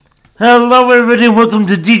Hello everybody and welcome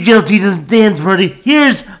to DJLT'S Dance Party.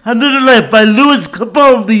 Here's Another Life by Louis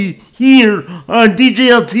Capaldi here on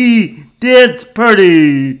DJLT Dance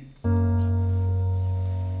Party.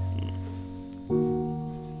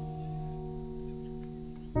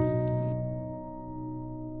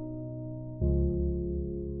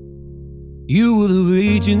 You were the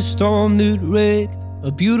raging storm that wrecked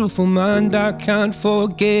a beautiful mind I can't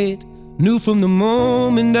forget. Knew from the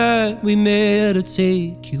moment that we met I'd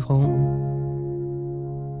take you home.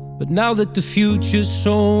 But now that the future's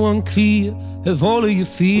so unclear, have all of your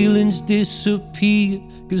feelings disappeared?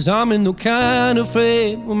 'Cause I'm in no kind of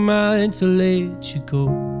frame of mind to let you go.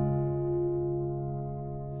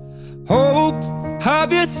 Hope,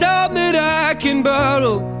 have you something that I can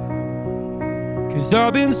borrow? 'Cause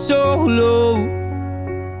I've been so low,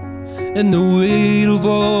 and the weight of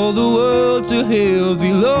all the world's a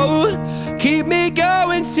heavy load. Keep me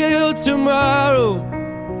going till tomorrow,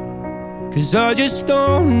 'cause I just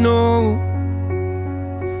don't know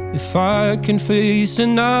if I can face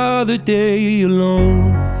another day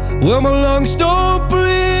alone. Well, my lungs don't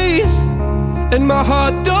breathe and my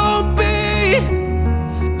heart don't beat,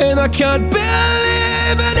 and I can't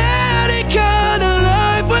believe in any kind of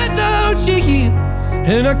life without you here.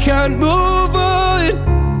 And I can't move on,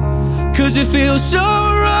 'cause it feels so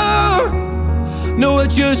wrong. No, I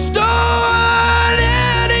just don't want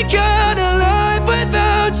any kind of life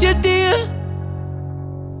without you, dear.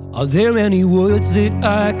 Are there any words that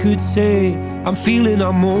I could say? I'm feeling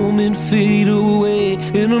our moment fade away.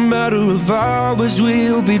 In a matter of hours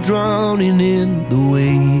we'll be drowning in the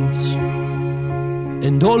waves,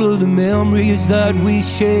 and all of the memories that we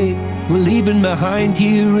shaped we're leaving behind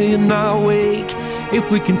here in our wake.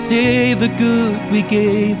 If we can save the good we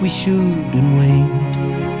gave, we shouldn't wait.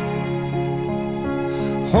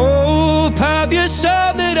 Hope, have you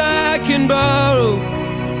something that I can borrow?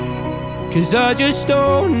 'Cause I just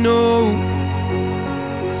don't know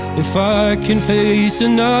if I can face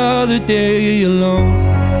another day alone.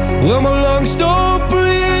 Well, my lungs don't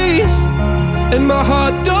breathe and my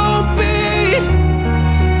heart don't beat,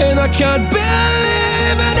 and I can't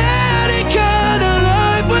believe in any kind of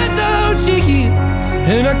life without you here.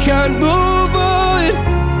 And I can't move on,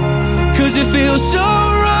 'cause it feels so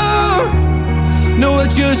wrong. No, I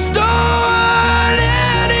just don't want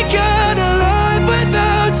any kind of life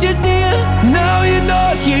without you, dear. Now you're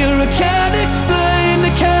not here, I can't explain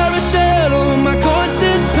the carousel of my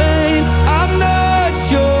constant pain. I'm not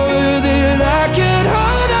sure that I can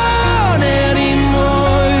hold on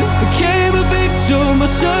anymore. Became a victim of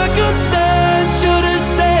circumstance. Should have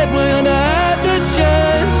said when I had the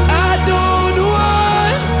chance, I don't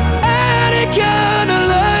want any kind of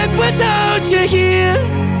life without you here.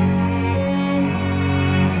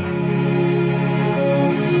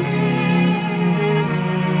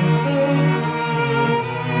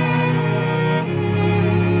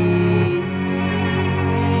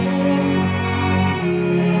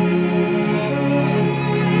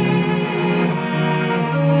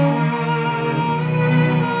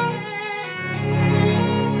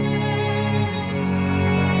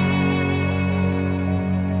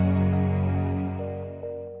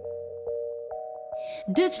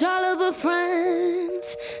 Ditched all of the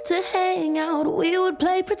friends to hang out. We would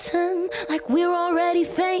play pretend like we're already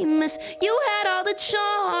famous. You had all the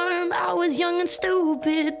charm, I was young and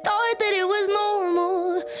stupid. Thought that it was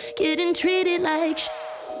normal, getting treated like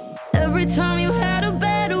every time you had a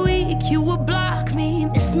bad week, you would block me.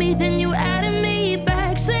 Miss me, then you added me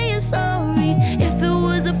back, saying sorry. If it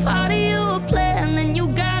was a part of your plan, then you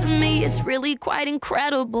got me. It's really quite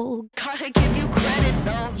incredible. Gotta give you credit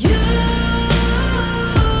though. You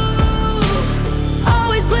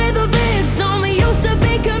always play the victim, used to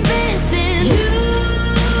be convincing. You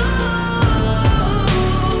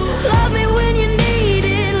love me when you need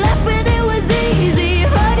it, left when it was easy.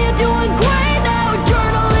 Heard you're doing great now,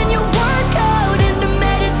 journaling your workout into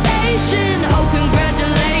meditation. Oh,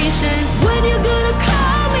 congratulations. When you're gonna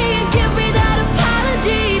call me and give me that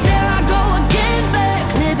apology? There I go again, back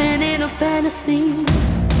living in a fantasy.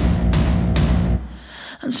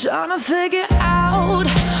 I'm trying to figure out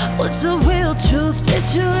what's the real truth. Did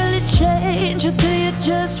you really change, or do you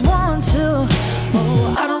just want to?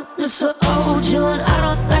 Oh, I don't miss the old you, and I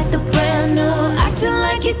don't like the brand new. Acting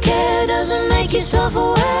like you care doesn't make you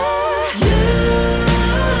self-aware. You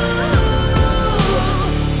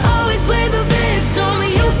always play the victim,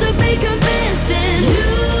 used to be convincing. You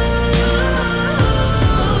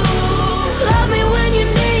love me when you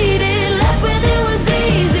need it, left when it was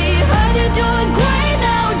easy. Heard you're doing great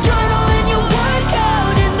now, journaling your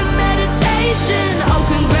workout into meditation. Oh,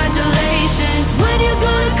 congratulations. When you're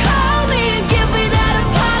gonna call me and give me that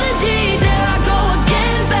apology?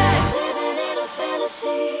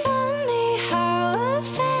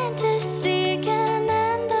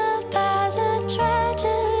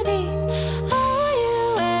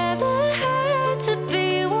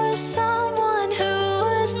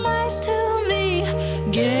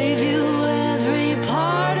 Gave you every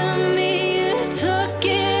part of me, took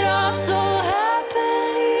it all so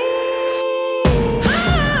happily.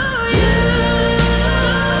 Oh, you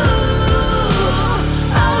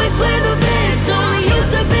always play the victim,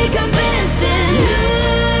 used to be convincing. You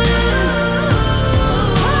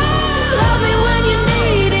love me when you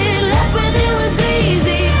need it, left when it was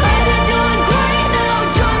easy. Heard you're doing great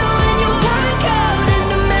now, journaling your workout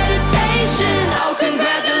into meditation. Oh,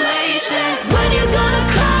 congratulations. When you gonna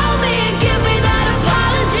call me and give me that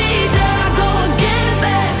apology? There I go again,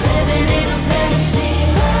 back living in a fantasy.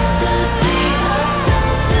 Fantasy,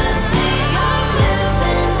 fantasy. I'm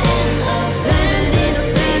living in a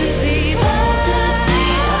fantasy. Fantasy,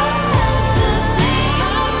 fantasy.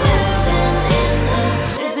 I'm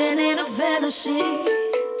living in a fantasy.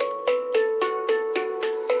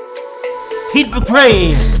 Pete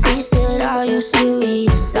McRae. He said, are you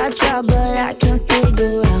serious? I tried, but I can't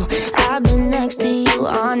figure out. I've been next to you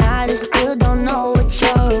all night and still don't know what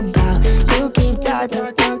you're about. You keep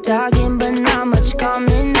talking, but not much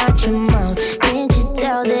coming out your mouth. Can't you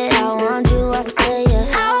tell that I want you? I say yeah.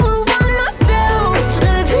 I would want myself.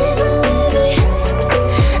 Let me please believe me.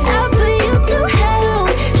 I'll put you through hell.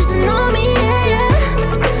 Just know me, yeah, yeah.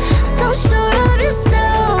 So sure of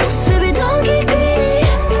yourself, baby, don't get greedy.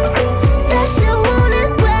 That shit want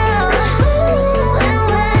it well, and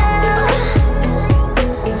well.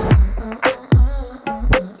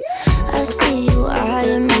 I see you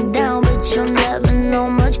eyeing me down, but you'll never know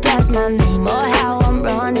much past my name or how I'm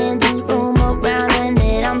running this room around, and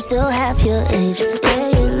that I'm still half your age. Yeah,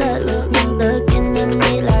 you looking at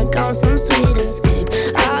me like I'm some sweet escape.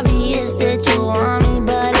 Obvious that you want me,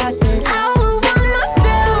 but I said I would want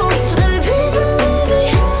myself. Let me please believe me.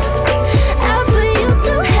 I'll put you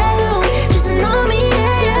through hell. Just know me,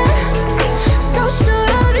 yeah, yeah. So sure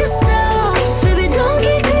of yourself, baby, don't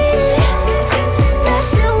get greedy. That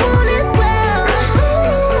shit want it well,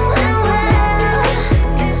 and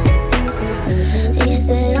well. He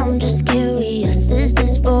said, I'm just curious, is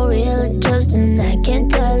this for real or just an act? Can't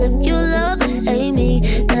tell if you love or hate me.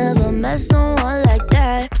 Never met someone like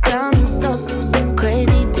that. Got me so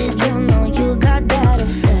crazy. Did you know you got that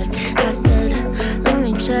effect? I said, let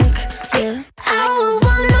me check, yeah. I would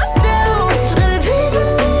want myself. Let me please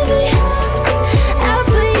believe me. I'll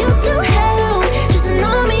put you through hell. Just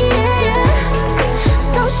know me, yeah, yeah.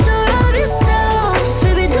 So sure of yourself,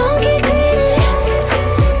 baby, don't get greedy.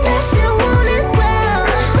 That shit want it well,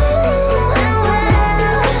 and well.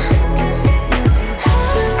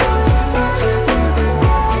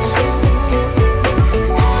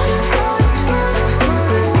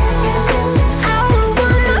 I would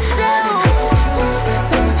want myself.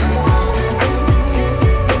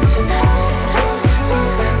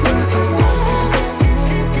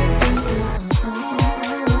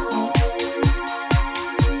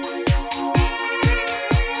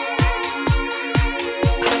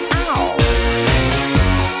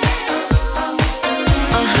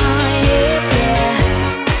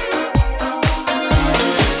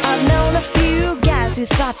 I've known a few guys who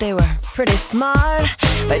thought they were pretty smart,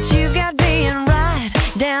 but you've got being right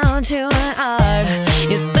down to an art.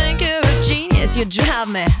 You think you're a genius, you drive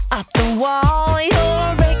me up the wall.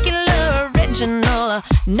 You're regular, original,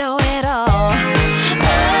 know-it-all.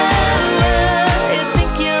 Oh, you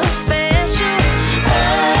think you're special. Oh,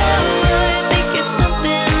 you think you're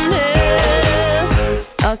something else.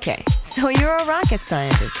 Okay, so you're a rocket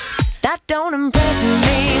scientist. That don't impress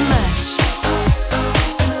me much.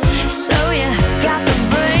 So you got the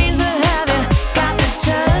brains, but have you got the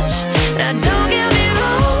touch? Now don't get me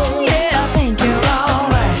wrong, yeah, I think you're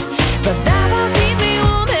alright, but that won't keep me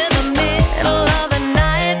warm in the middle of the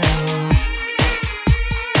night.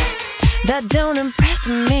 That don't impress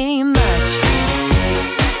me much.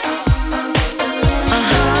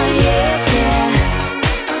 Yeah, yeah.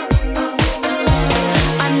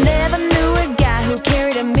 I never knew a guy who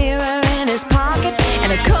carried a mirror in his pocket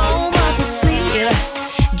and a comb up his sleeve,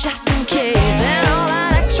 just in case, and all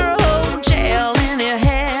that extra old gel in your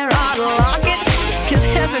hair ought to lock it, 'cause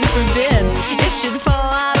heaven forbid it should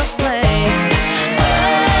fall out of place.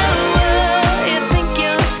 Oh, you think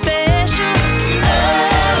you're special.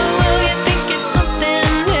 Oh, you think you're something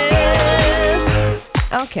else.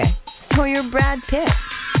 Okay, so you're Brad Pitt.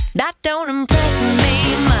 That don't impress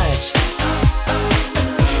me much.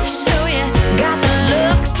 So you got the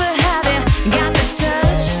looks, but have you got the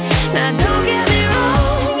touch? Now don't get me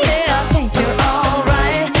wrong, yeah, I think you're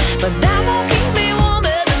alright, but that won't keep me warm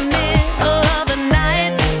in the middle of the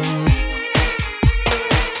night.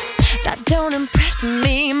 That don't impress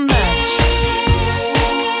me much.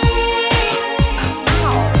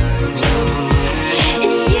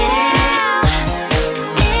 Yeah.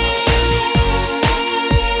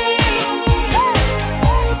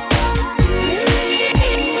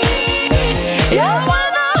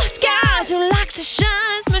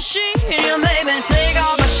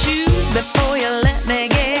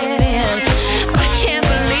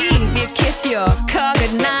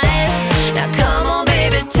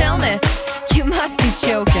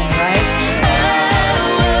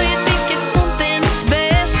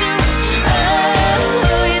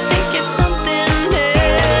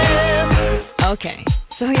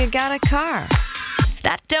 so you got a car.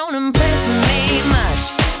 That don't impress me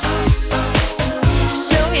much.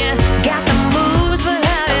 So you got the moves, but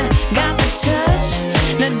have you got the touch?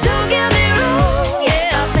 Now don't get me wrong,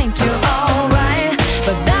 yeah, I think you're alright,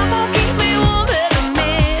 but that won't keep me warm in the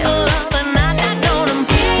middle of the night. That don't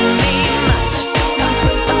impress me much.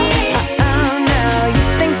 Oh no, you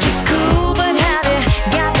think you're cool, but have you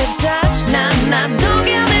got the touch? Nah, don't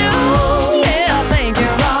get me wrong, yeah, I think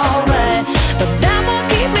you're alright, but that won't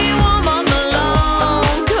keep me warm on the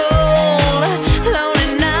long, cold,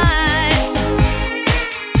 lonely nights.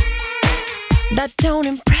 That don't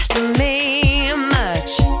impress me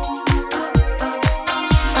much.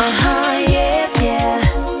 Yeah.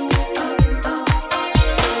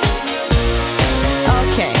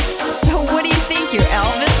 Okay, so what do you think, you're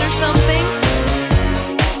Elvis or something?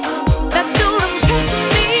 That don't impress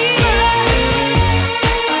me.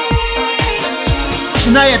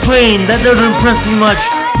 Shania Twain, that doesn't impress me much,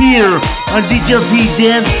 here on DJLT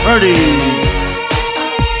Dance Party.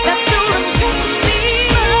 That don't impress me.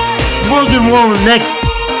 Morgan Wallen next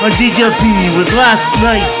on DJLT with Last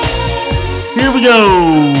Night. Here we go.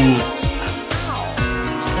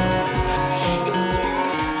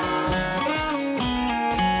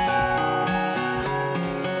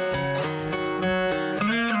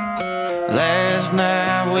 Last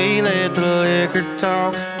night we let the liquor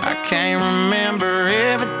talk. I can't remember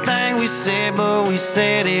everything we said, but we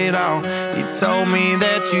said it all. You told me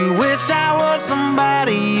that you wish I was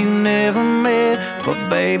somebody you never met, but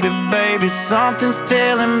baby, something's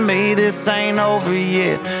telling me this ain't over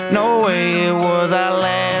yet. No way it was our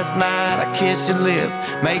last night. I kissed your lips,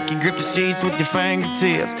 make you grip the sheets with your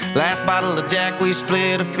fingertips. Last bottle of Jack, we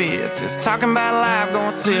split a fifth. Just talking about life,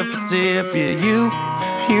 going sip for sip. Yeah,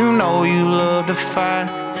 you know you love to fight,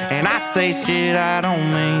 and I say shit I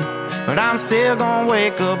don't mean, but I'm still gonna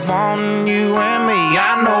wake up wanting you and me.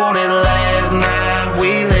 I know that last night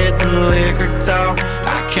we let the liquor talk.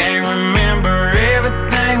 I can't remember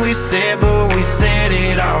everything we said, but we said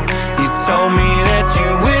it all. You told me that you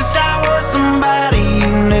wish I was somebody you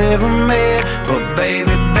never met, but baby,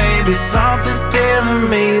 something's telling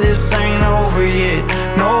me this ain't over yet.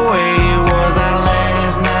 No way it was our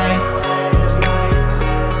last night.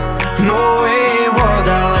 No way it was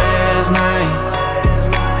our last night.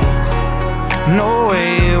 No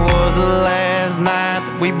way it was the last night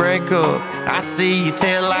that we break up. I see your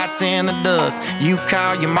taillights in the dust. You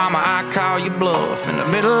call your mama, I call your bluff. In the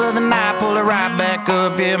middle of the night, pull it right back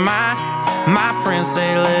up. Yeah, my friends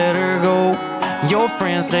say let her go. Your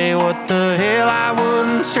friends say what the hell, I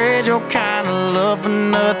wouldn't trade your kind of love for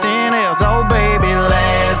nothing else. Oh baby,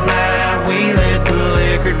 last night we let the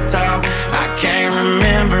liquor talk. I can't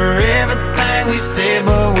remember everything we said,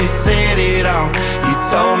 but we said it all. You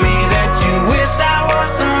told me that you wish I was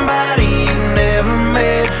somebody you never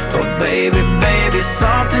met, but baby,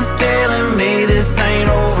 something's telling me this ain't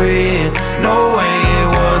over yet. No way it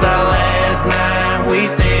was our last night. We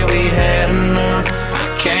said we'd had enough.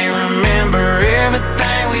 I can't remember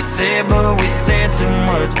everything we said, but we said too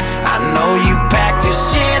much. I know you packed your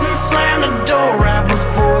shit and slammed the door right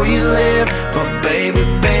before you left, but baby,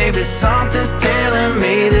 something's telling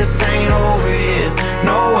me this ain't over yet.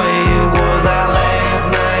 No way it was our last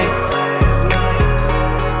night.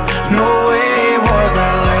 No way it was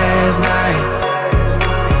our last night.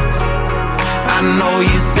 I know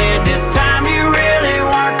you said this time you really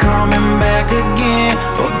weren't coming back again,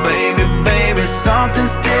 but baby,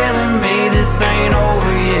 something's telling me this ain't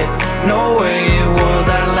over yet. No way it was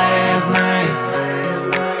our last night.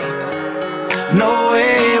 No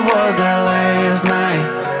way it was our last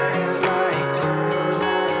night.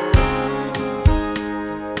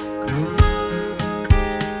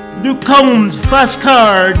 New Combs, Fast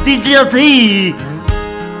Car, DJLT.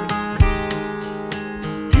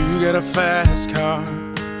 You got a fast car,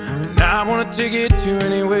 and I wanna take it to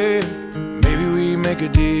anywhere. Maybe we make a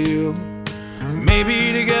deal.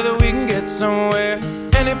 Maybe together we can get somewhere.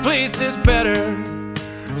 Any place is better.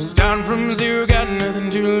 Starting from zero, got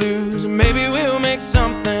nothing to lose. Maybe we'll make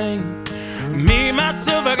something. Me,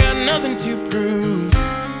 myself, I got nothing to prove.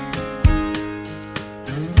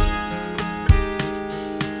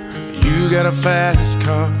 You got a fast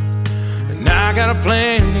car, and I got a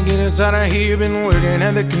plan to get us out of here. Been working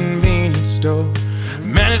at the convenience store.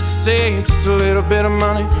 Managed to save just a little bit of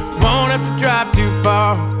money. Won't have to drive too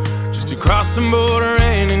far, just to cross the border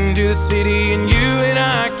and into the city. And you and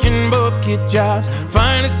I can both get jobs,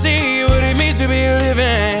 finally see what it means to be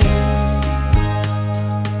living.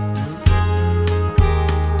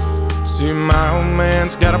 See, my old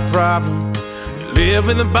man's got a problem. He live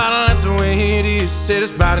in the bottle, that's the way it is. Said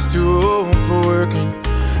his body's too old for working.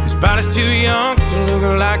 His body's too young to look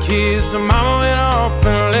like his. So mama went off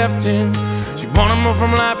and left him. She wanted more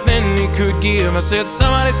from life than he could give. I said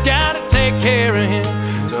somebody's gotta take care of him.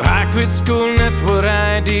 So I quit school and that's what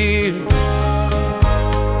I did.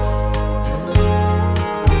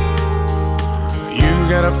 You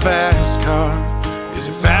got a fast car. Is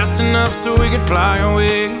it fast enough so we can fly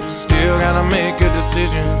away? Still gotta make a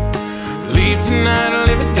decision. Leave tonight or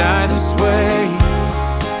live and die this way.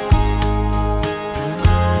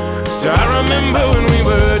 So I remember when we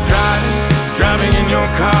were driving in your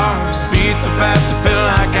car. Speed so fast it felt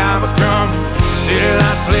like I was drunk. City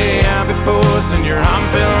lights lay out before us, and your arm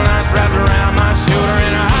felt nice wrapped around my shoulder.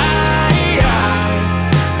 And I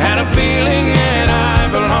had a feeling that I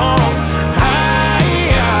belonged. I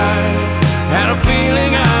had a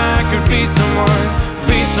feeling I could be someone,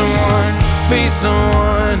 be someone, be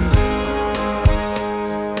someone.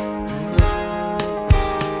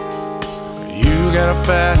 You got a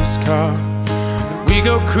fast car. We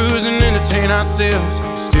go cruising, entertain ourselves.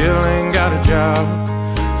 Still ain't got a job.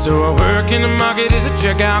 So I work in the market as a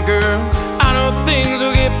checkout girl. I know things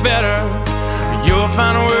will get better. You'll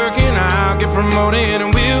find work and I'll get promoted,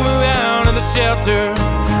 and we'll move out of the shelter,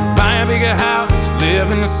 buy a bigger house,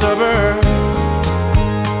 live in the suburbs.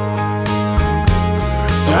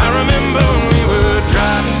 So I remember when we were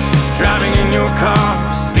driving in your car.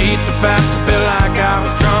 Speed so fast it felt like I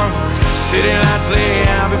was drunk. City lights lay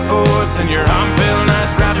out before us, and your arm felt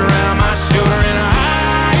nice wrapped around my shoulder. And I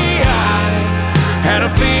had a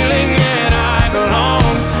feeling that I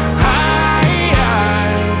belonged. I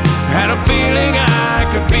had a feeling I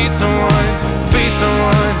could be someone, be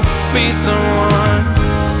someone, be someone.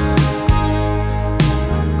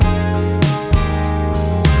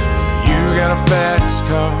 You got a fast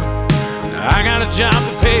car. Now I got a job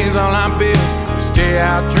that pays all our bills. We stay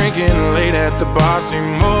out drinking late at the bar. See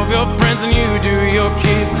more of your friends than you do your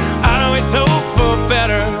kids. I'd always hope for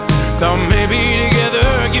better. Thought maybe together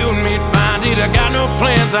you and me'd find it. I got no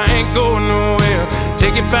plans, I ain't going nowhere.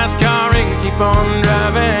 Take your fast car and keep on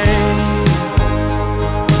driving.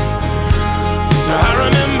 So I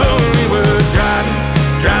remember when we were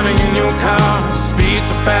driving in your car. Speed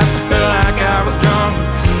so fast it felt like I was drunk.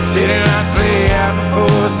 City lights lay out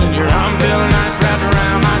before us, and your arm felt nice wrapped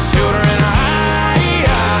around my shoulder. And I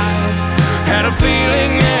had a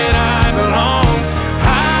feeling that I belonged.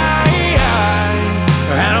 I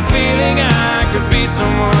had a feeling I could be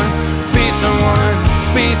someone, be someone,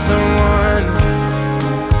 be someone.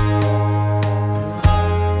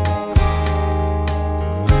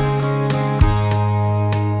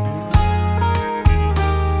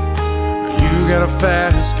 You got a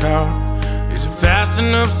fast car. Is it fast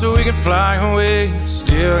enough so we can fly away?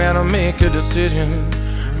 Still gotta make a decision.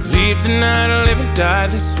 Leave tonight or live and die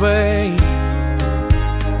this way.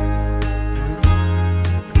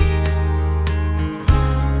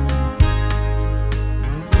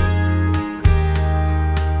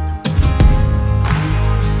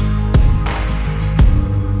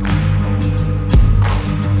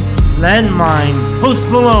 Landmine, Post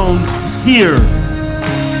Malone, here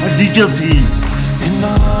on DJLT. And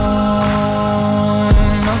all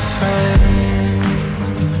my friends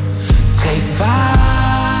take vitamins,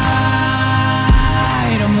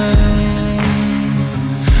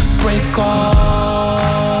 break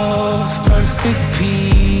off perfect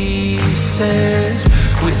pieces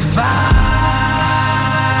with violence.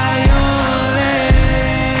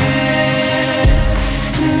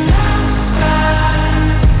 And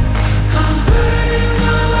outside I'm burning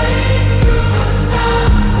my way through a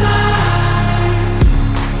stoplight.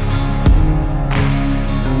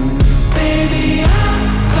 Baby, I'm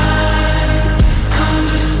fine. I'm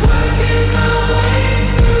just working my way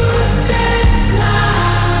through a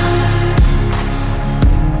deadline.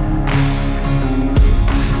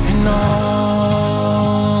 And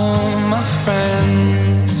all my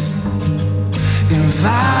friends invite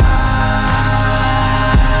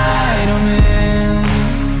 'em in,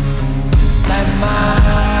 like my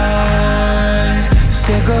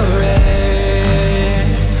cigarette,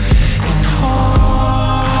 and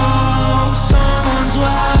hope someone's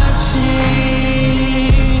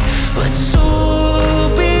watching. But to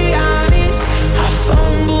be honest, I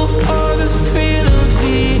fumble for the thrill of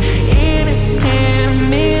the innocent,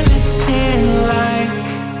 militant like.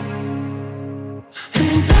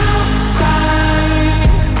 And outside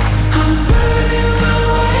I'm burning my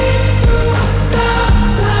way through a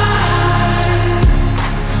stoplight.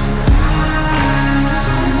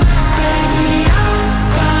 Baby, I'm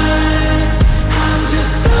fine. I'm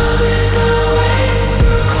just thumbing my way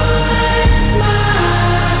through a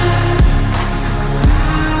landmine.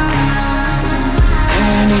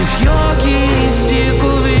 And if you're getting sick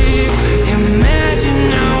of it,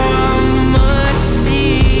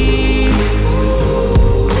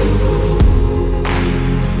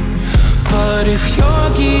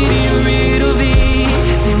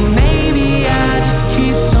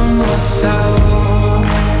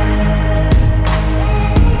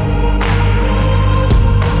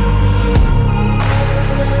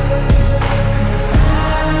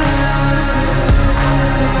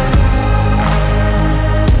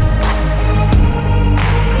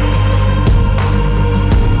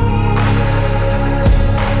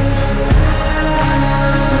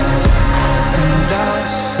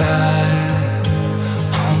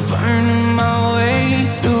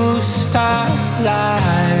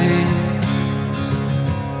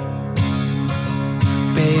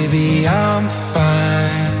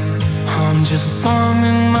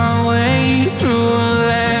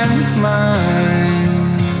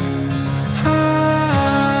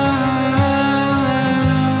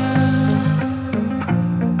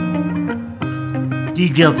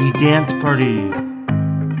 DJLT Dance Party.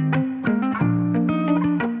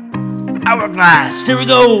 Hourglass, here we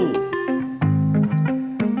go!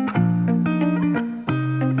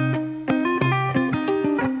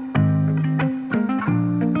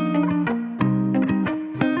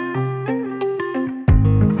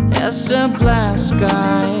 It's a black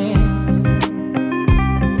sky.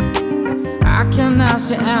 I cannot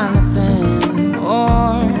see anything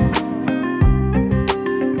more.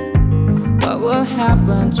 What will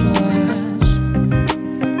happen to us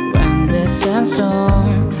when this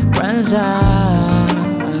sandstorm runs out?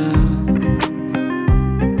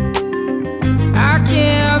 I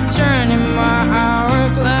keep turning my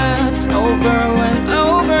hourglass over and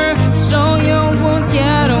over so you won't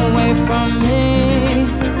get away from me.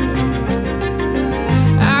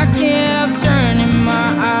 I keep turning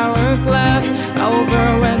my hourglass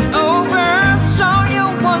over and over so you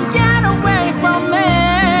won't get away from me.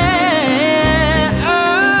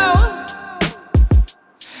 Oh,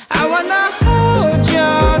 I wanna hold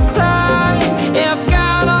you tight if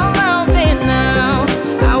God allows it now.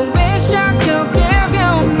 I wish I could give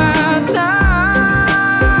you my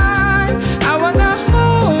time. I wanna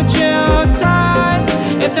hold you tight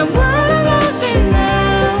if the world allows it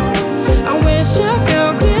now. I wish I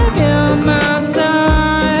could give you my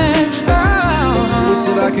time. Oh. Wish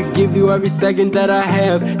that I could give you every second that I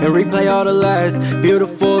have and replay all the lies.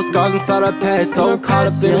 Beautiful scars inside our past. So caught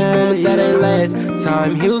up in a moment that ain't last.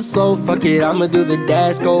 Time heals slow, fuck it, I'ma do the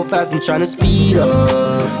dash. Go fast, I'm tryna speed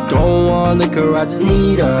up. Don't want liquor, I just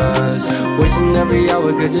need us. Wishing every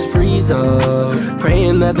hour could just freeze up.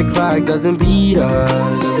 Praying that the clock doesn't beat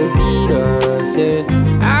us. Doesn't beat us, yeah.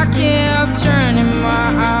 I keep turning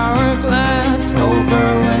my hourglass over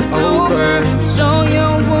and over so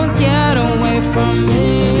you won't get away from me.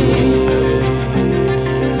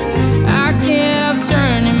 I keep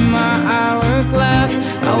turning my hourglass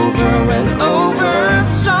over and over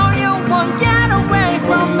so you won't get away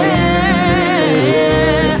from me.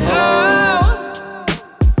 Oh,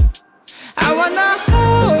 I wanna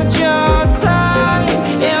hold you tight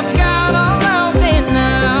if God allows it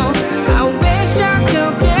now. I wish I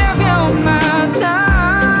could give you my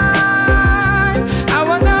time. I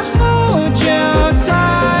wanna hold you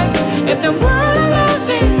tight if the world allows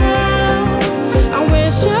it now. I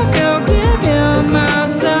wish I could give you my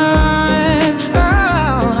time. Oh.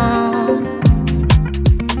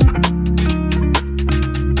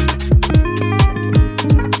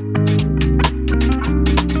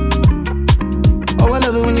 Oh, I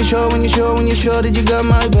love it when you show that you got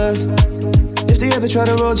my back. If they ever try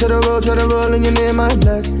to roll, and you're near my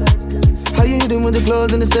black. How you hitting with the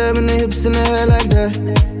clothes and the stare and the hips and the hair like that?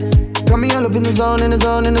 Got me all up in the zone, like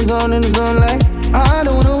I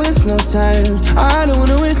don't wanna waste no time. I don't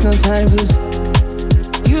wanna waste no time, cause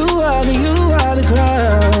you are the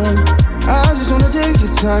crown. I just wanna take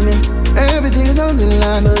your time and everything is on the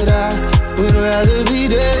line, but I would rather be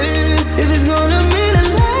there if it's gonna mean a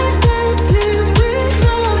life that's lived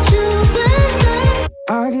without you, baby.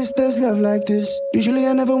 I guess there's love like this. Usually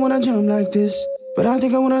I never wanna jump like this, but I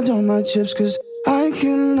think I wanna dump my chips, cause I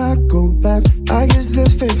cannot go back. I guess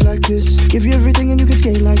there's faith like this. Give you everything and you can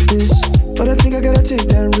skate like this, but I think I gotta take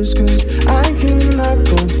that risk, cause I cannot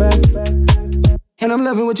go back. And I'm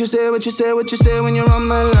loving what you say when you're on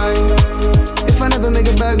my line. If I never make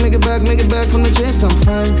it back from the chase, I'm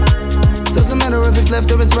fine. Doesn't matter if it's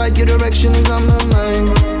left or it's right, your direction is on my mind.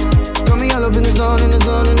 Got me all up in the zone,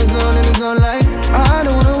 like I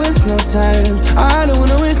don't wanna waste no time. I don't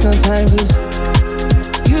wanna waste no time, cause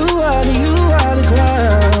you are the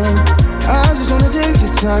crown. I just wanna take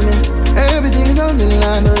your time and everything is on the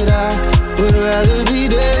line, but I would rather be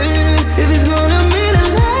there if it's gonna mean a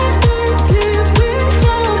life that's lived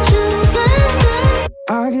without you, baby.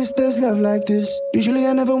 I guess there's love like this. Usually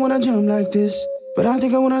I never wanna jump like this, but I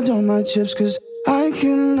think I wanna dump my chips, cause I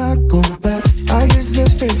cannot go back. I guess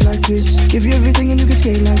there's faith like this. Give you everything and you can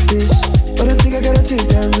skate like this, but I think I gotta take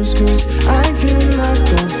that risk, cause I cannot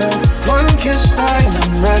go back. One kiss,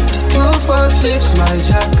 I'm wrapped. 2, 4, 6, my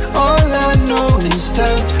jack. All I know is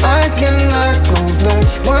that I cannot go back.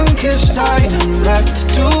 One kiss, I'm wrapped.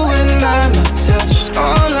 2 and I'm attached.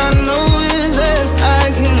 All I know is that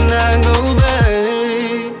I cannot go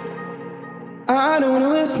back. I don't wanna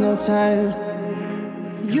waste no time.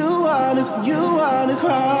 You are the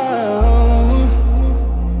crown.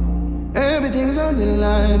 Everything's on the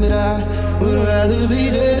line, but I would rather be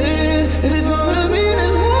there if it's gonna be a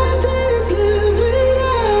life that's lived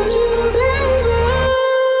without you, baby.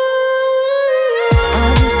 I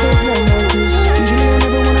guess there's love like this. Usually I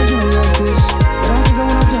never wanna jump like this, but I think I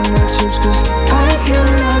wanna dump my chips, cause I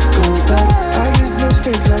cannot go back. I guess there's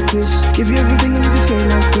faith like this. Give you everything and you can skate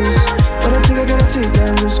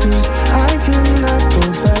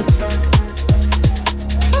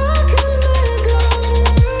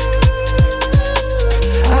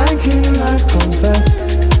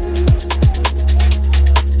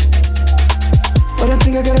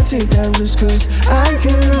take that risk, cause I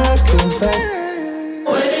cannot go back.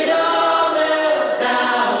 When it all melts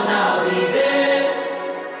down, I'll be there.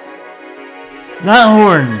 Not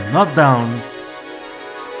horn, not down.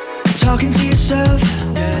 Talking to yourself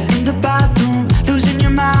in the bathroom, losing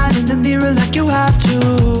your mind in the mirror like you have to.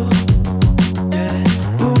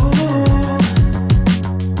 Ooh.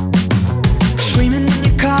 Screaming in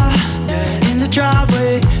your car, in the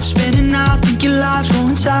driveway, spinning out, think your life's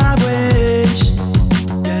going sideways.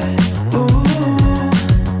 Ooh.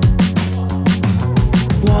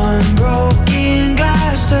 One broken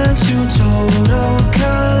glass turns to total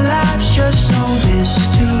collapse. Just know this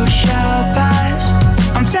too shall pass.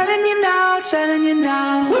 I'm telling you now, telling you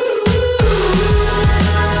now.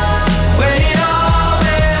 When it all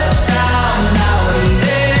melts down, I'll be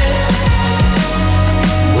there.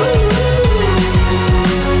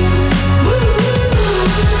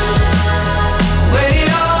 When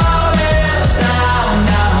it all melts down,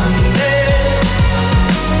 I'll be there.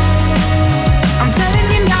 I'm telling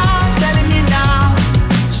you now, telling you now.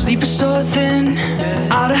 Sleep is so thin,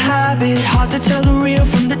 out of habit, hard to tell the real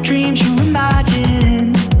from the dreams you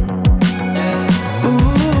imagine.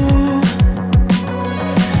 Ooh.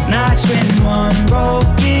 Nights when one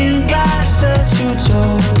broken glass turns to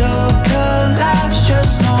total collapse.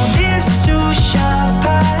 Just know this too shall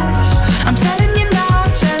pass. I'm telling you now,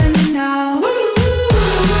 telling you now.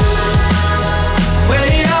 When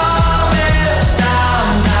it all melts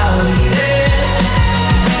down, I'll be there.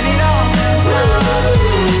 When it all melts down,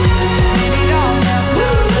 when it all melts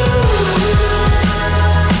down.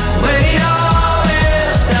 When it all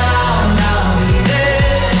melts down, I'll be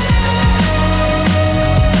there.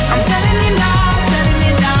 I'm telling you now, telling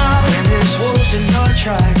you now. When there's wolves in your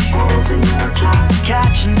track,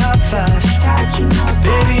 catching up fast.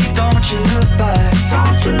 Baby, don't you look back.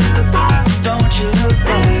 Don't you look back.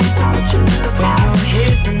 When you're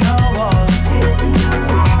hitting the wall,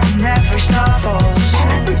 never stop falls.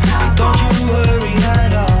 Don't you worry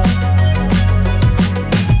at all.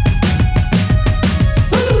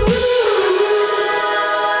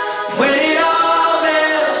 When it all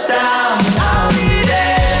melts down, I'll be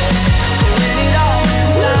there. When it all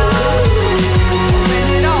melts down, when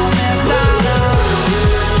it all melts down.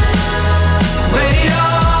 When it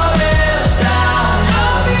all melts down,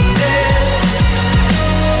 I'll be there.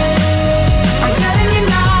 I'm telling you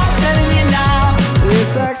now, telling you now.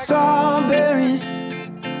 Tastes like strawberries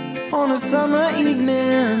on a summer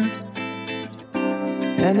evening,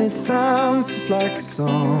 and it sounds just like a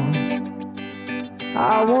song.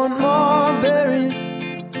 I want more berries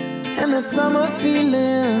and that summer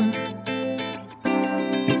feeling.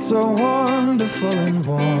 It's so wonderful and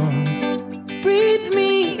warm. Breathe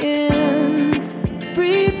me in,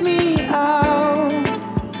 breathe me out.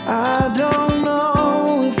 I don't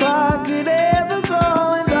know if I could ever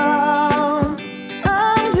go without.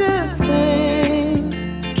 I'm just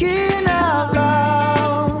thinking out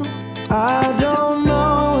loud. I don't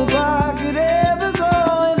know if I could ever go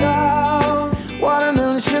without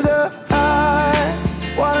watermelon sugar high,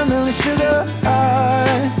 watermelon sugar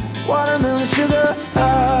high, watermelon sugar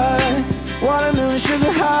high, watermelon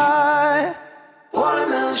sugar high,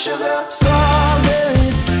 watermelon sugar.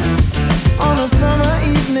 Strawberries on a summer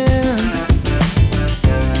evening.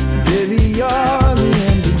 Baby, you're the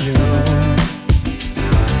end of June.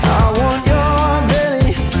 I want your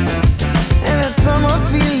belly and that summer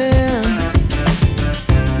feeling,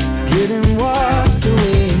 getting washed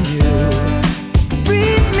away in you.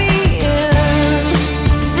 Breathe me in,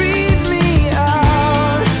 breathe me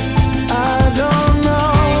out. I don't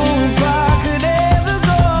know if I could ever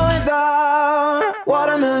go without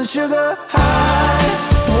watermelon sugar high,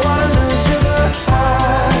 watermelon sugar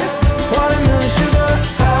high, watermelon sugar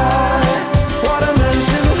high, watermelon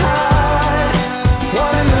sugar high,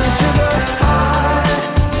 watermelon sugar high,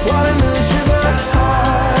 watermelon sugar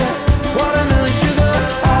high, watermelon sugar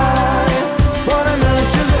high, watermelon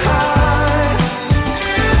sugar high.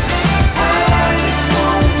 I just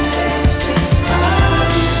wanna taste it, I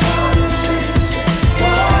just wanna taste it,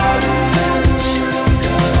 watermelon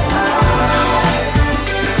sugar high.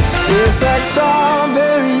 Tastes like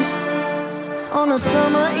strawberries on a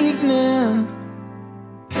summer evening,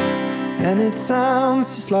 and it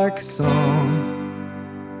sounds just like a song.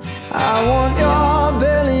 I want your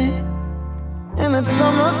belly and that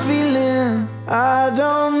summer feeling. I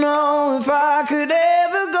don't know if I could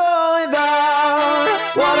ever go without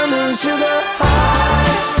watermelon sugar high,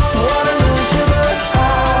 watermelon sugar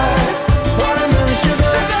high, watermelon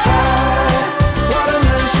sugar high,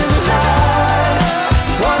 watermelon sugar high,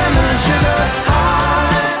 watermelon sugar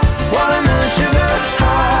high, watermelon sugar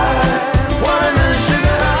high, watermelon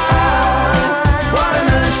sugar high,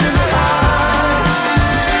 watermelon sugar.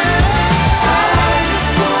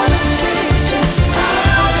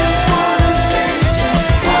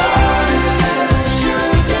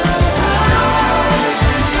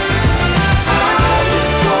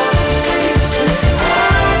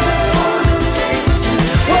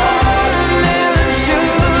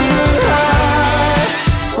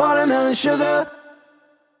 sugar.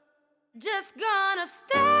 Just gonna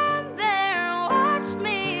stand there and watch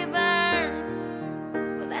me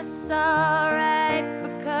burn. Well, that's alright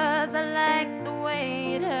because I like the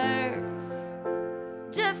way it hurts.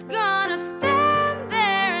 Just gonna stand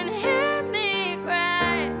there and hear me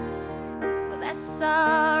cry. Well, that's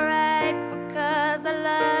alright because I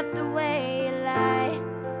love the way you lie.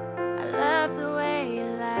 I love the way you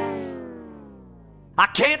lie. I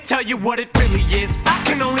can't tell you what it really is. I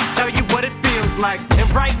can only tell you what it feels like. And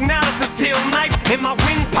right now it's a steel knife in my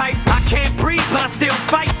windpipe. I can't breathe, but I still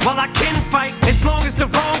fight. Well, I can fight as long as the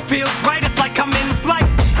wrong feels right. It's like I'm in flight,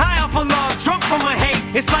 high off of love, drunk from my hate.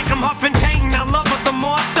 It's like I'm huffing pain. I love her the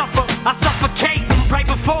more I suffer. I suffocate right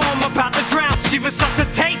before I'm about to drown. She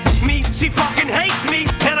resuscitates me. She fucking hates me,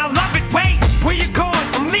 and I love it. Wait, where you going?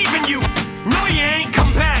 I'm leaving you. No, you ain't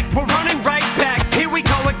come back. We're running right back. Here we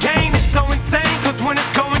go again. It's so insane, cause when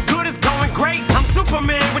it's going good, it's going great. I'm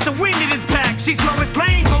Superman with the wind in his back. She's Lois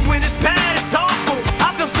Lane, but when it's bad, it's awful.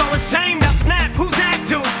 I feel so ashamed. I snap. Who's that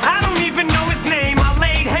dude? I don't even know his name. I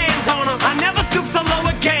laid hands on him. I never stoop so low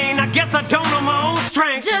again. I guess I don't know my own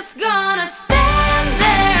strength. Just gonna stand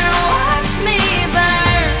there and watch me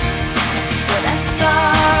burn. But that's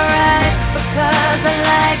alright because I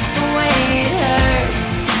like the way it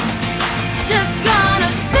hurts. Just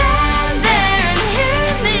gonna stand there and hear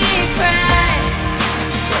me cry.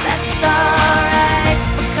 But that's alright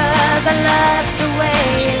because I love the way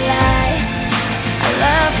you lie. I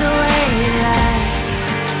love the way you lie.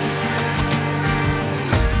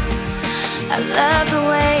 I love the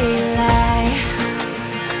way you lie.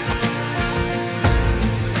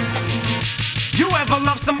 You ever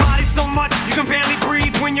love somebody so much you can barely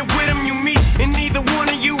breathe when you're with them? You meet, and neither one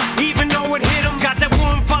of you even know it hit them. Got that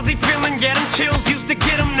warm fuzzy feeling, yeah, them chills used to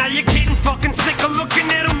get them. Now you're getting fucking sick of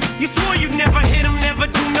looking at them. You swore you'd never hit them, never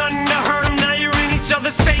do nothing to hurt them. Now you're in each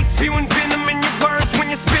other's face, spewing venom in your words when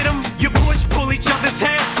you spit them. You push, pull each other's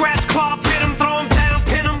hair, scratch, claw, pit them, throw them down,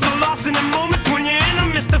 pin them. So lost in the moments when you're in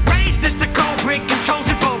them. It's the phrase that the cold break controls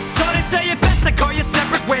your boat. So they say it best to go your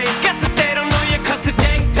separate ways. Guess that they don't know you, cause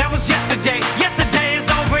today, that was yesterday. Yesterday is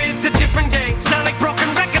over, it's a different day. Sound like broken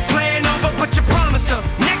records playing over, but you promised her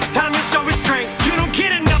next time you'll show restraint. You don't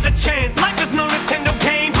get another chance. Life is no Nintendo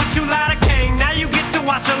game, but you lied again. Now you get to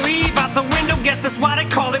watch her leave out the window. Guess that's why they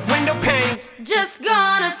call it window pane. Just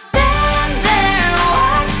gonna stand there and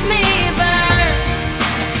watch me burn.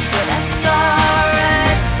 But that's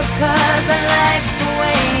alright because I like the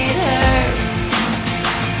way it hurts.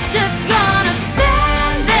 Just gonna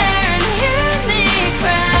stand there and hear me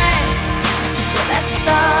cry. But that's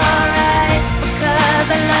alright because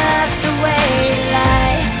I love the way you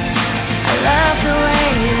lie. I love the way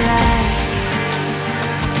you lie.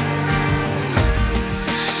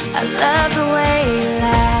 I love the way you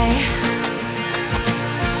lie.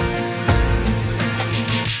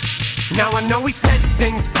 Now I know we said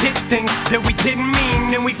things, did things that we didn't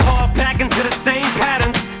mean, and we fall back into the same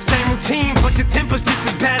patterns, same routine, but your temper's just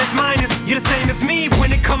as bad as mine is. You're the same as me,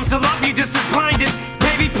 when it comes to love, you're just as blinded.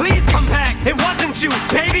 Baby, please come back, it wasn't you,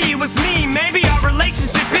 baby, it was me. Maybe our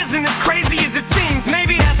relationship isn't as crazy as it seems.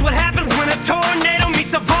 Maybe that's what happens when a tornado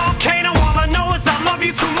meets a volcano. All I know is I love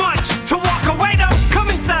you too much to walk away though.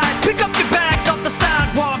 Come inside, pick up your bags off the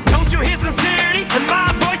sidewalk. Don't you hear sincerity in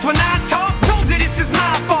my voice when I talk? Told you this is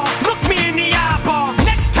my fault, look me in the eyeball.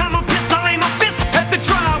 Next time I'm pissed, I'll aim my fist at the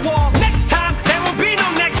drywall. Next time, there will be no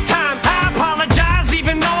next time. I apologize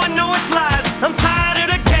even though I know it's lies. I'm tired of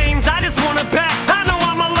the games, I just want her back. I know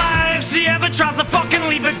I'm alive. If she ever tries to fucking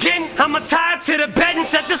leave again, I'ma tie her to the bed and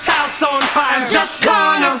set this house on fire. I'm just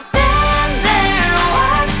gonna stand there and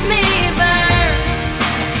watch me burn.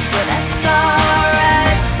 But that's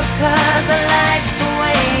alright because I like the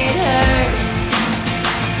way it hurts.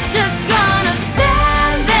 Just gonna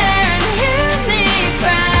stand there and hear me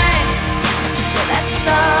cry. But that's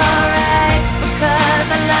alright because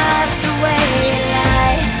I love the way you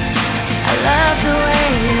lie. I love the way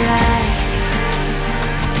you lie.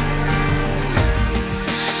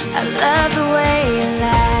 I love the way you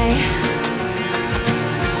lie.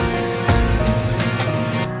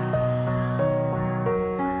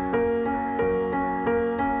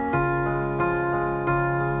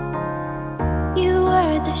 You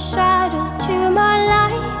were the shadow to my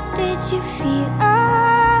light. Did you feel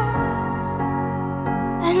us?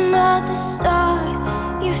 Another star,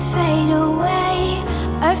 you fade away.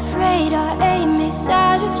 Afraid our aim is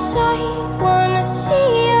out of sight. Wanna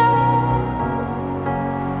see us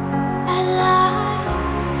alive.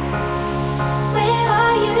 Where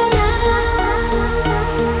are you now?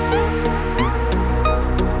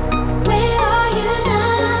 Where are you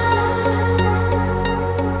now?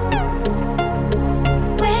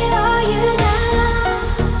 Where are you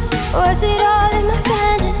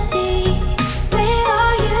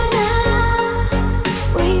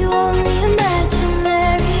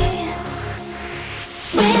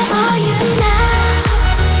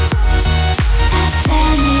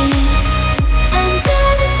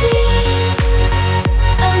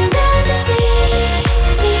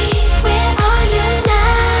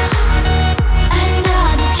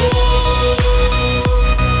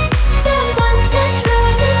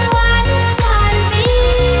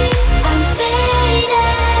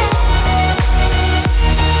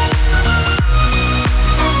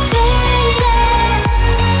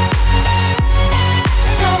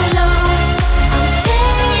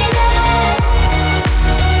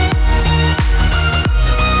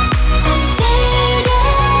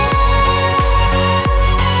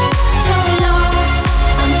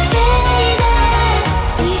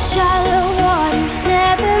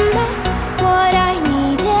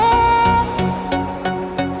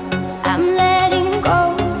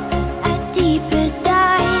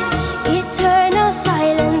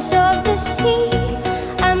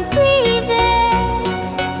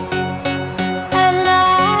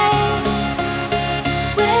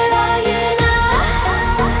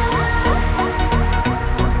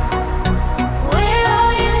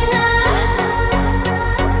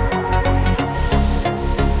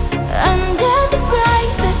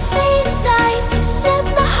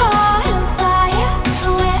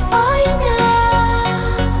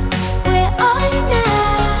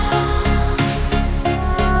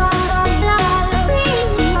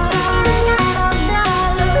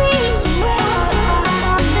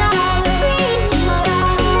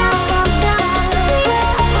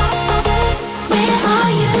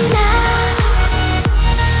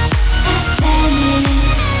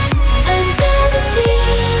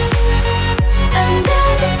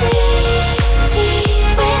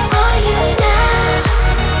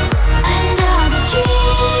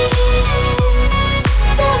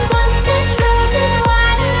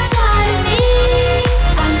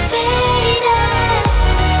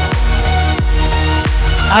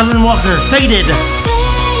Alan Walker, Faded.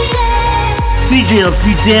 DJLT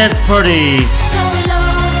Dance Party. So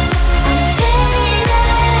lost, I'm faded.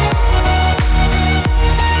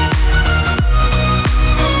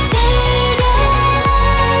 I'm faded.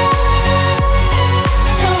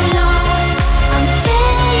 So lost, I'm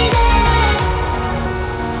faded.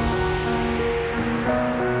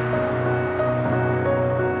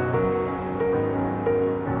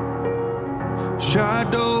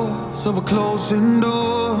 Shadows of a closing door.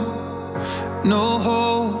 No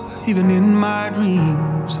hope even in my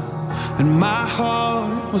dreams. And my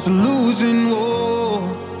heart was a losing war.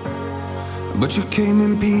 But you came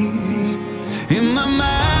in peace. In my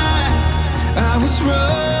mind, I was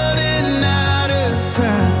running out of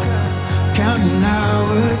time, counting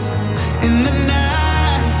hours. In the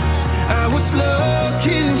night, I was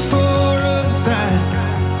looking for a sign.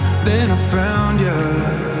 Then I found you.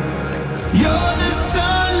 You're the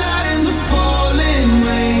sunlight in the falling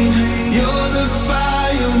rain. You're the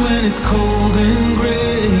fire when it's cold and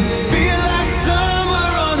gray. Feel like summer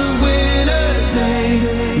on a winter's day.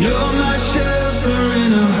 You're my shelter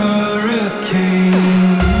in a hurricane.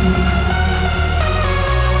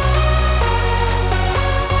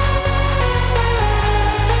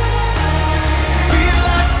 Feel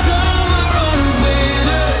like summer on a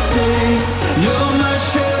winter's day. You're my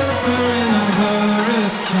shelter in a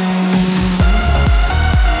hurricane.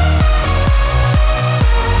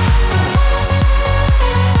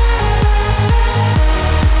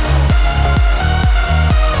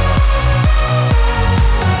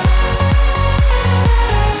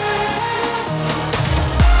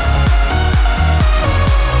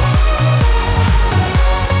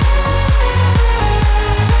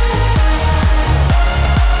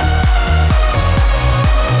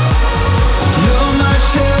 You're my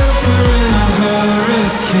shelter in a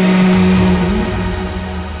hurricane.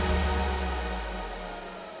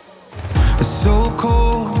 It's so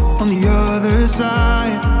cold on the other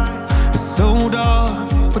side. It's so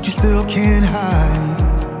dark, but you still can't hide.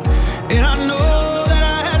 And I know that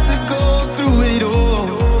I had to go through it all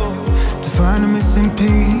to find a missing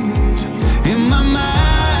piece. In my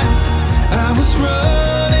mind, I was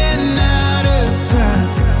running out of time,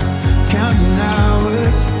 counting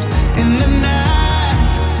hours. In the night,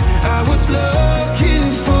 I was looking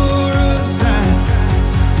for a sign.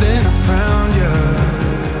 Then I found you.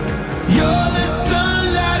 You're the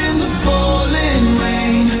sunlight in the falling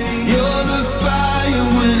rain. You're the fire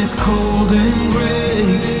when it's cold and gray.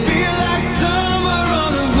 Feel like summer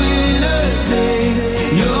on a winter's day.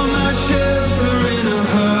 You're my shelter in a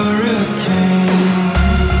hurricane.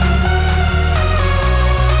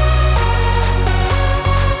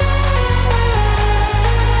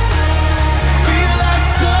 Feel like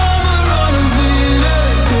summer on a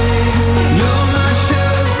winter's day. You're my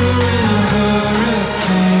shelter in a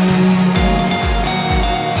hurricane.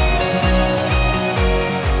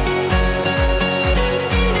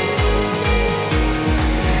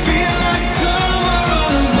 Feel like summer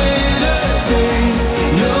on a winter's day.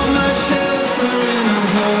 You're my shelter in a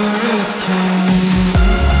hurricane.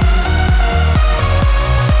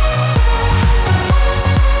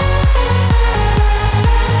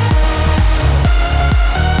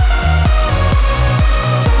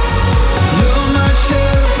 You're my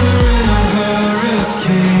shelter in a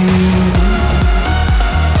hurricane.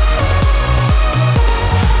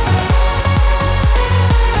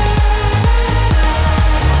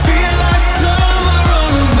 Feel like summer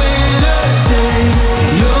on a winter's day.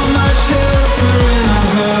 You're my shelter in a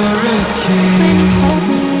hurricane. Hold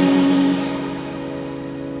me.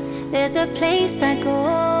 There's a place I go.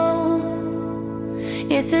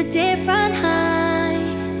 It's a different high.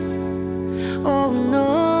 Oh no.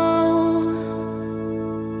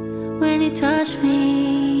 When you touch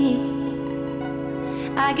me,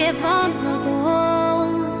 I get vulnerable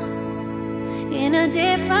in a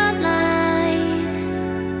different light.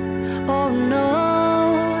 Oh no.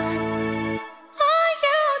 Are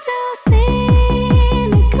you too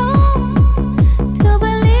cynical to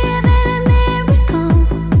believe in a miracle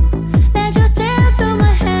that just slipped through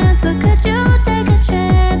my hands? But could you take a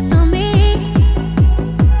chance on me?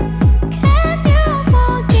 Can you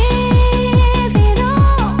forgive it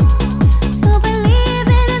all to believe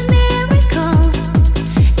in a miracle?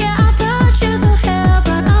 Yeah, I'll put you through hell,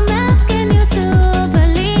 but I'm asking you to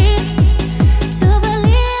believe.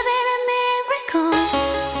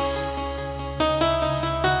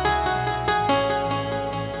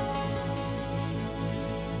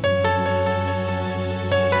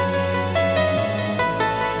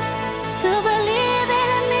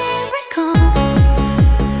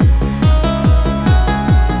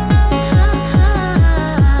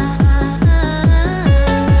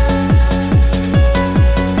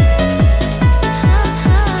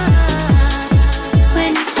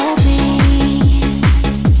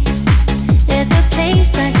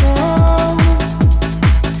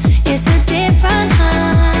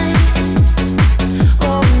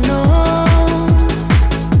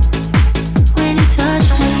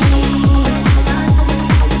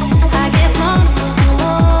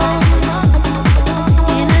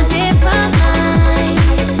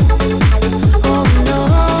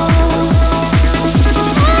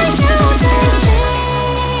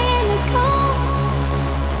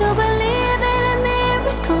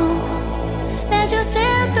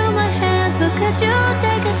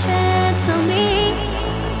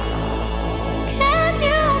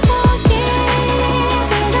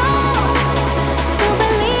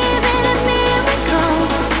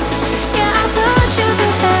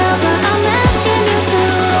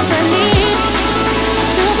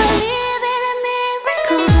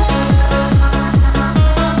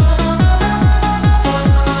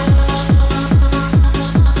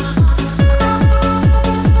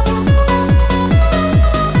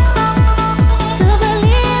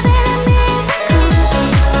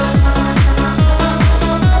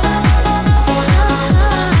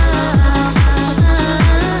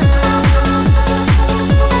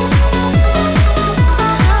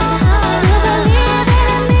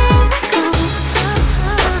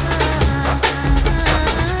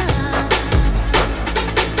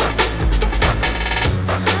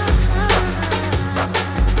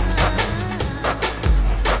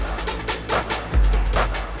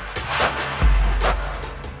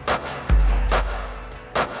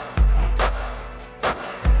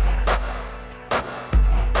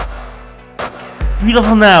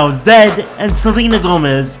 Beautiful Now, Zed and Selena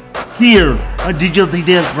Gomez, here on DJLT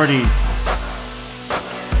Dance Party.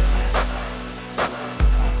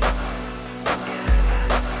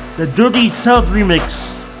 The Dirty South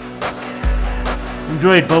remix.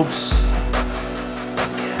 Enjoy it, folks.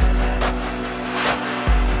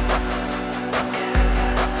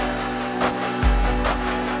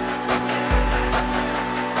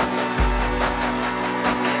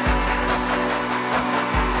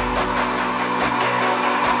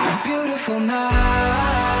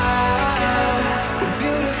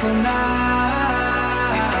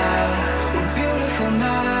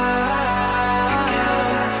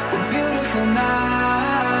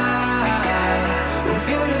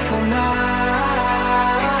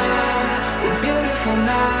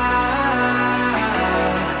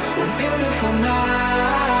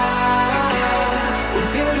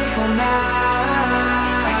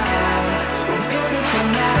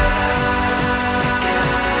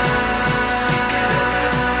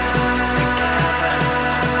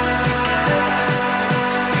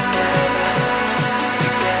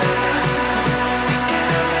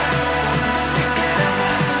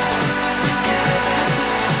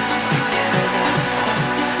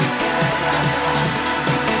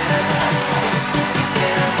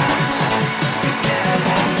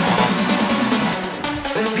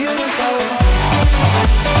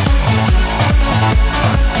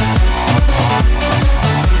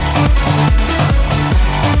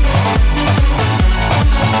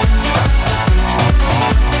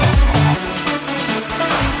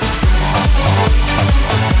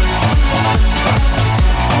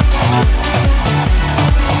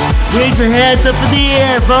 Wave your hands up in the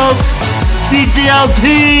air, folks.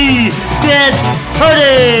 DJLT Dance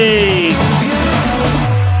Party.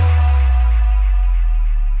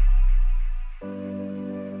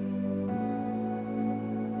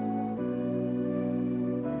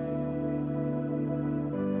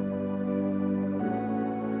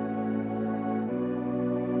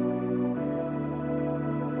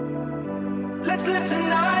 Let's live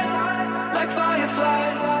tonight like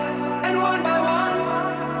fireflies, and one by one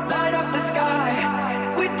light up the sky.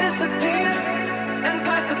 We disappear and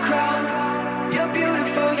pass the crown. You're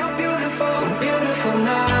beautiful, you're beautiful. We're beautiful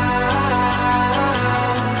now.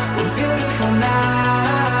 We're beautiful now.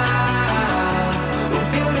 We're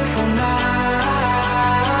beautiful now.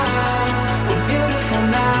 We're beautiful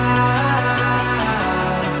now.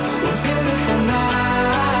 We're beautiful now.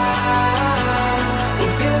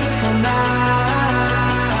 We're beautiful now.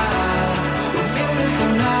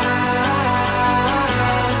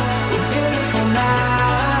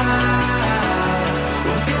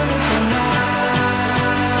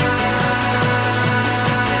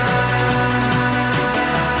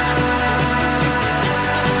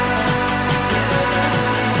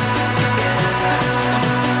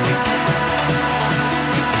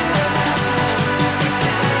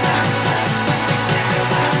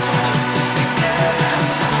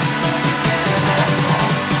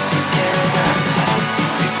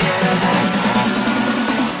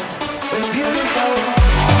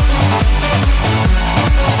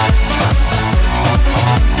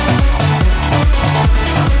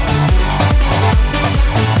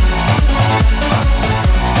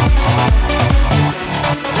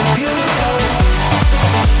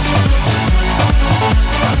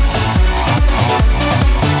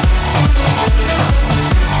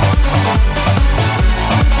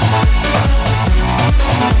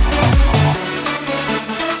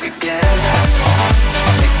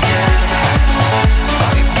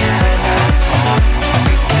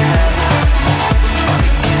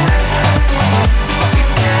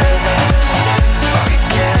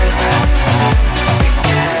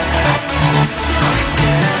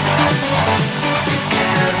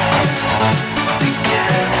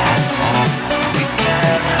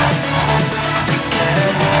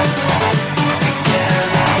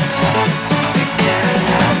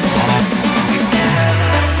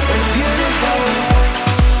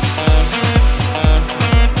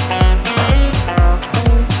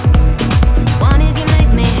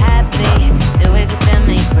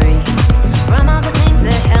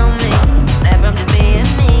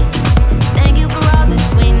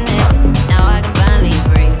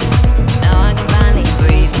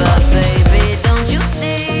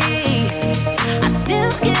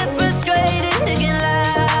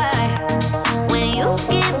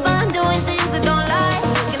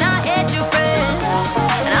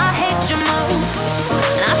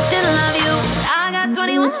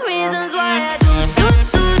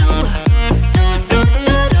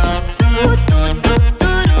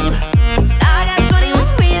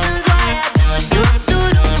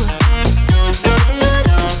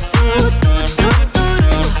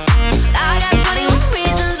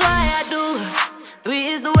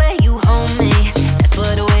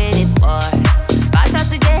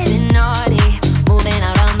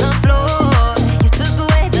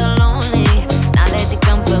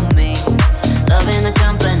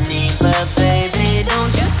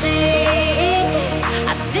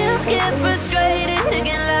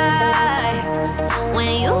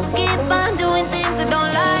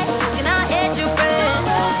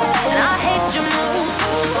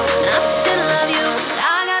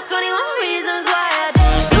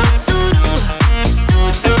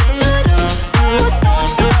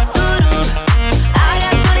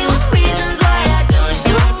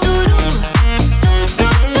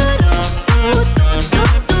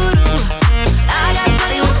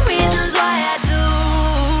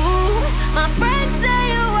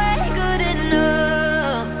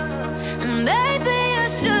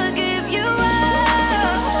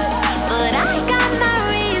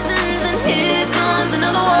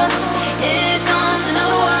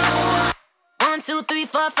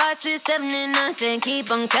 4, 5, 6, 7, and 9, 10.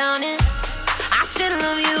 Keep on counting. I should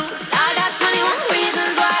love you. I got 21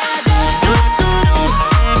 reasons why I do.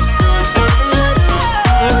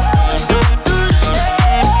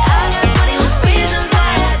 I got 21 reasons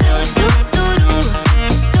why I do.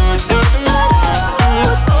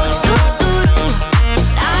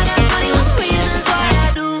 I got 21 reasons why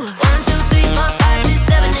I do. 1, 2, 3, 4, 5,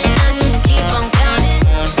 6, 7, and 9, 10. Keep on counting.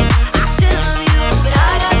 I should love you, but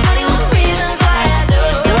I got 21 reasons why I do.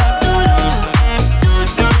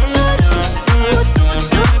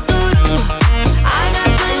 I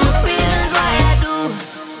got 21 reasons why I do.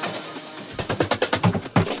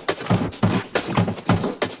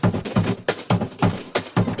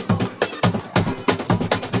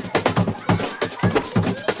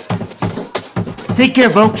 Take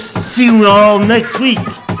care, folks. See you all next week.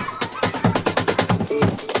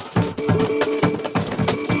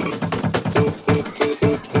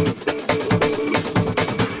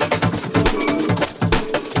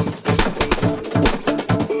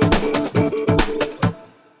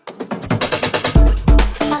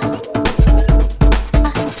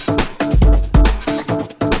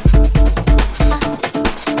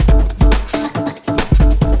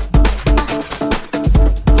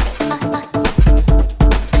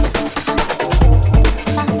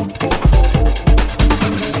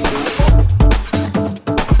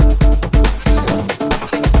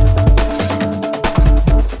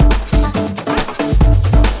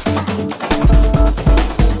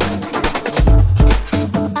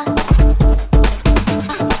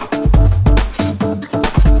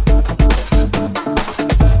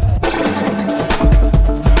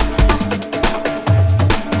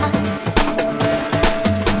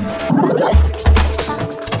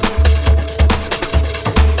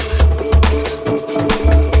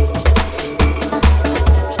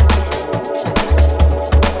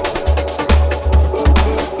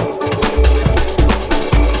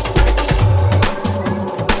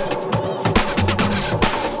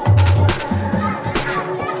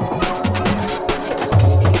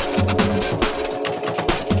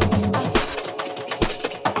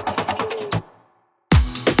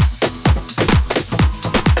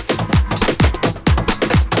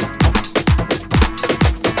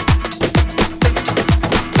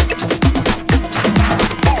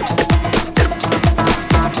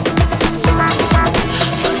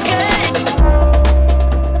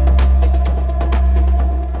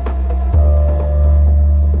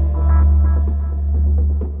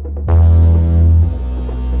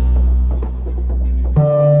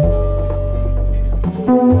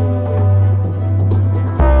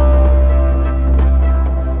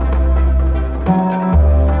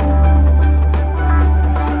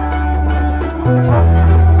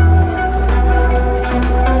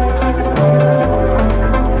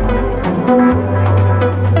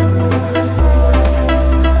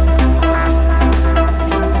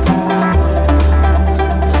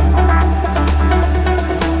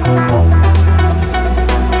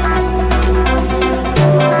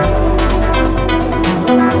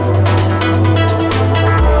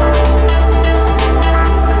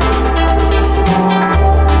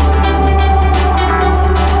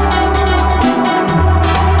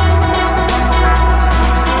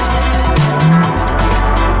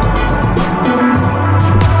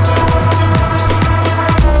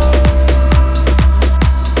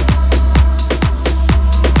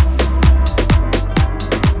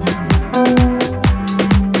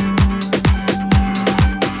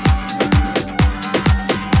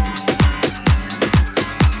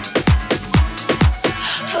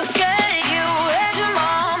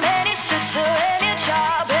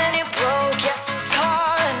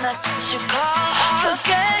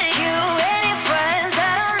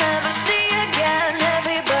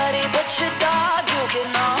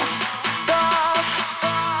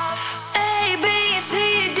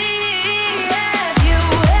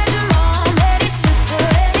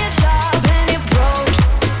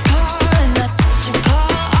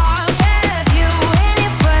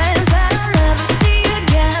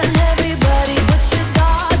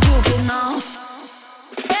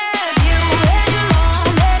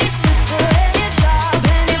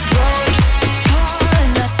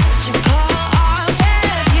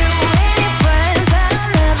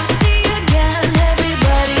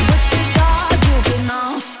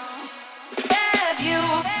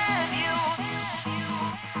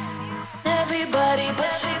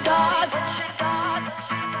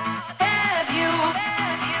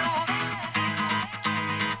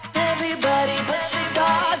 Everybody but your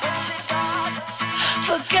dog.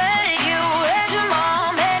 Forget